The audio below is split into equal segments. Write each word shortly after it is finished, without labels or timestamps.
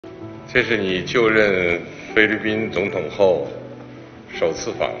这是你就任菲律宾总统后首次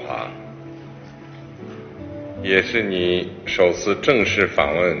访华，也是你首次正式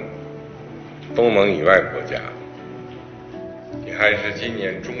访问东盟以外国家。你还是今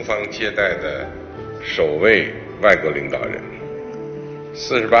年中方接待的首位外国领导人。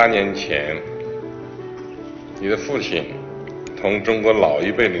48年前，你的父亲同中国老一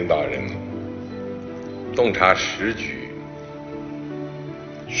辈领导人洞察时局，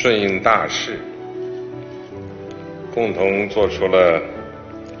顺应大势，共同做出了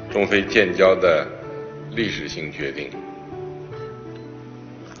中非建交的历史性决定。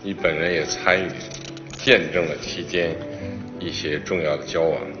你本人也参与见证了期间一些重要的交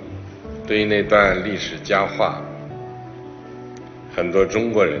往。对于那段历史佳话，很多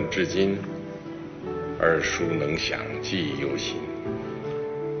中国人至今耳熟能详，记忆犹新。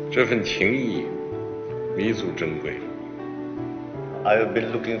这份情谊弥足珍贵。I have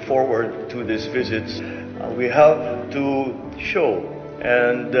been looking forward to these visits. We have to show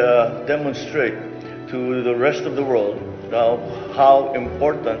and demonstrate to the rest of the world how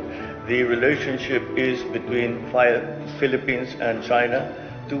important the relationship is between Philippines and China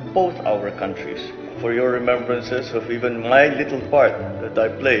to both our countries. For your remembrances of even my little part that I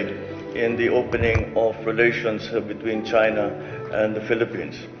played in the opening of relations between China and the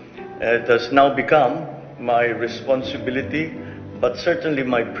Philippines. It has now become my responsibility, but certainly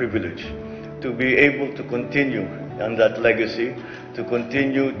my privilege, to be able to continue on that legacy, to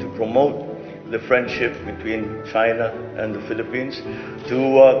continue to promote the friendship between China and the Philippines,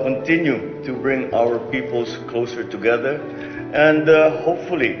 to continue to bring our peoples closer together, and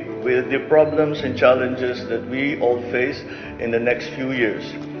hopefully with the problems and challenges that we all face in the next few years,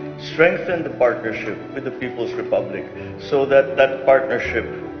 strengthen the partnership with the People's Republic so that that partnership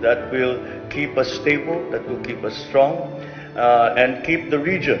that will keep us stable, that will keep us strong, and keep the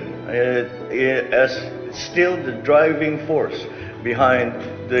region as still the driving force behind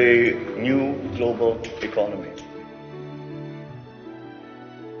the new global economy.